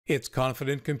It's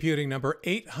Confident Computing number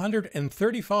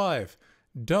 835.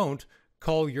 Don't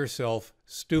call yourself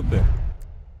stupid.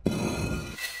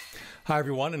 Hi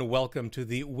everyone, and welcome to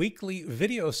the weekly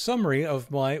video summary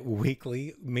of my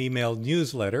weekly email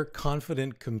newsletter,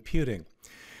 Confident Computing.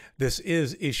 This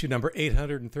is issue number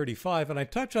 835, and I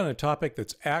touch on a topic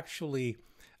that's actually,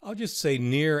 I'll just say,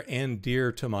 near and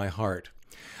dear to my heart.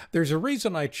 There's a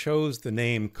reason I chose the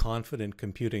name Confident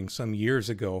Computing some years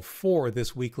ago for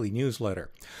this weekly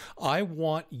newsletter. I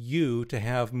want you to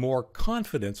have more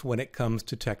confidence when it comes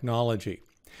to technology.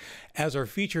 As our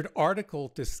featured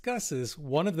article discusses,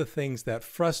 one of the things that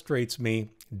frustrates me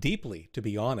deeply, to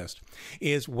be honest,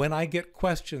 is when I get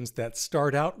questions that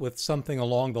start out with something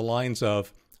along the lines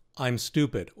of, I'm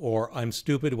stupid, or I'm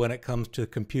stupid when it comes to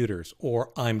computers,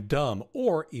 or I'm dumb,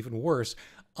 or even worse,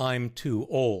 I'm too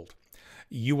old.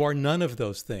 You are none of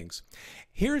those things.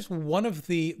 Here's one of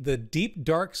the deep,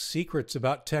 dark secrets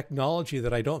about technology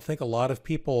that I don't think a lot of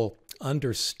people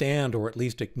understand or at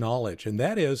least acknowledge, and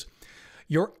that is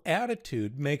your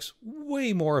attitude makes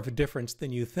way more of a difference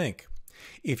than you think.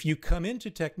 If you come into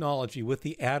technology with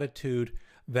the attitude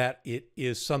that it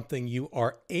is something you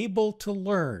are able to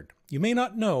learn, you may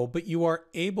not know, but you are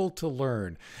able to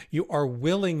learn, you are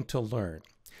willing to learn,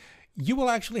 you will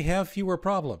actually have fewer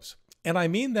problems. And I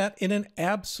mean that in an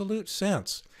absolute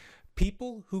sense.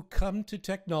 People who come to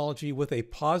technology with a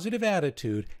positive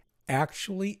attitude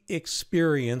actually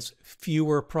experience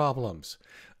fewer problems.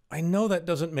 I know that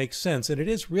doesn't make sense, and it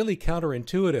is really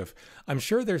counterintuitive. I'm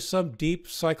sure there's some deep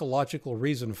psychological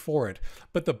reason for it,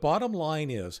 but the bottom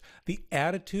line is the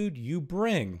attitude you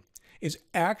bring is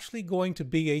actually going to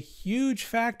be a huge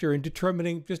factor in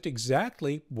determining just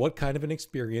exactly what kind of an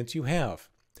experience you have.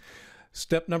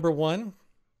 Step number one,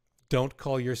 don't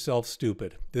call yourself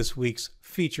stupid, this week's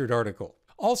featured article.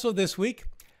 Also this week,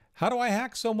 how do I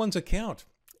hack someone's account?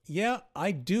 Yeah,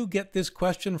 I do get this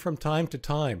question from time to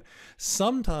time.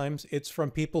 Sometimes it's from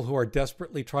people who are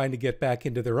desperately trying to get back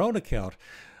into their own account.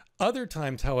 Other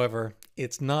times, however,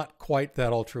 it's not quite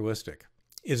that altruistic.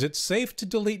 Is it safe to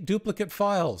delete duplicate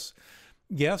files?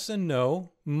 Yes and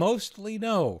no, mostly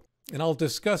no. And I'll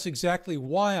discuss exactly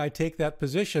why I take that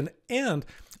position and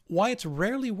why it's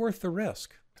rarely worth the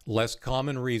risk. Less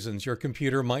common reasons your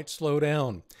computer might slow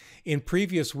down. In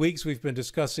previous weeks, we've been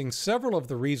discussing several of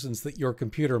the reasons that your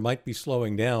computer might be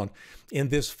slowing down. In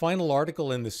this final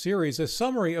article in the series, a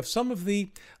summary of some of the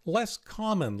less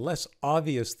common, less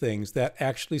obvious things that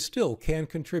actually still can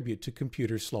contribute to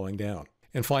computers slowing down.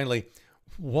 And finally,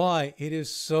 why it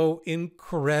is so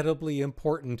incredibly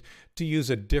important to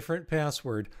use a different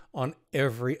password on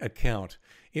every account.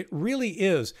 It really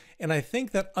is, and I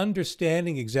think that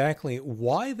understanding exactly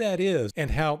why that is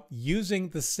and how using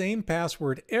the same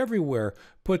password everywhere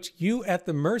puts you at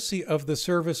the mercy of the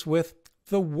service with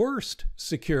the worst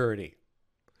security.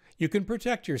 You can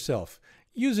protect yourself.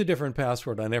 Use a different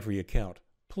password on every account,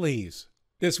 please.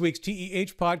 This week's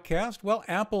TEH podcast, well,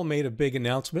 Apple made a big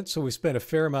announcement, so we spent a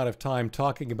fair amount of time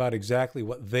talking about exactly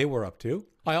what they were up to.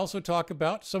 I also talk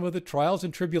about some of the trials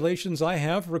and tribulations I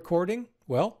have recording,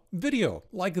 well, video,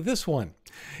 like this one.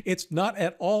 It's not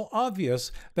at all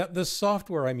obvious that the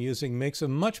software I'm using makes a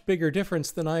much bigger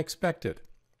difference than I expected.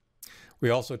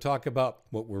 We also talk about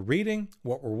what we're reading,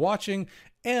 what we're watching,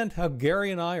 and how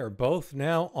Gary and I are both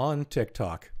now on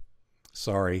TikTok.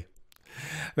 Sorry.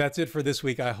 That's it for this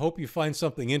week. I hope you find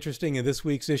something interesting in this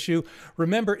week's issue.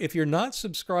 Remember, if you're not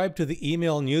subscribed to the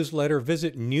email newsletter,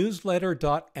 visit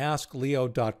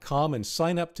newsletter.askleo.com and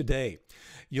sign up today.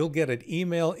 You'll get an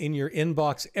email in your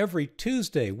inbox every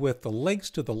Tuesday with the links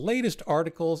to the latest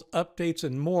articles, updates,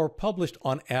 and more published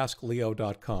on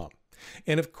askleo.com.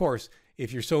 And of course,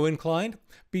 if you're so inclined,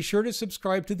 be sure to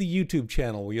subscribe to the YouTube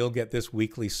channel where you'll get this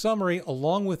weekly summary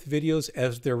along with videos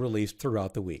as they're released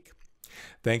throughout the week.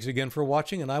 Thanks again for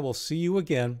watching, and I will see you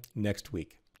again next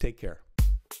week. Take care.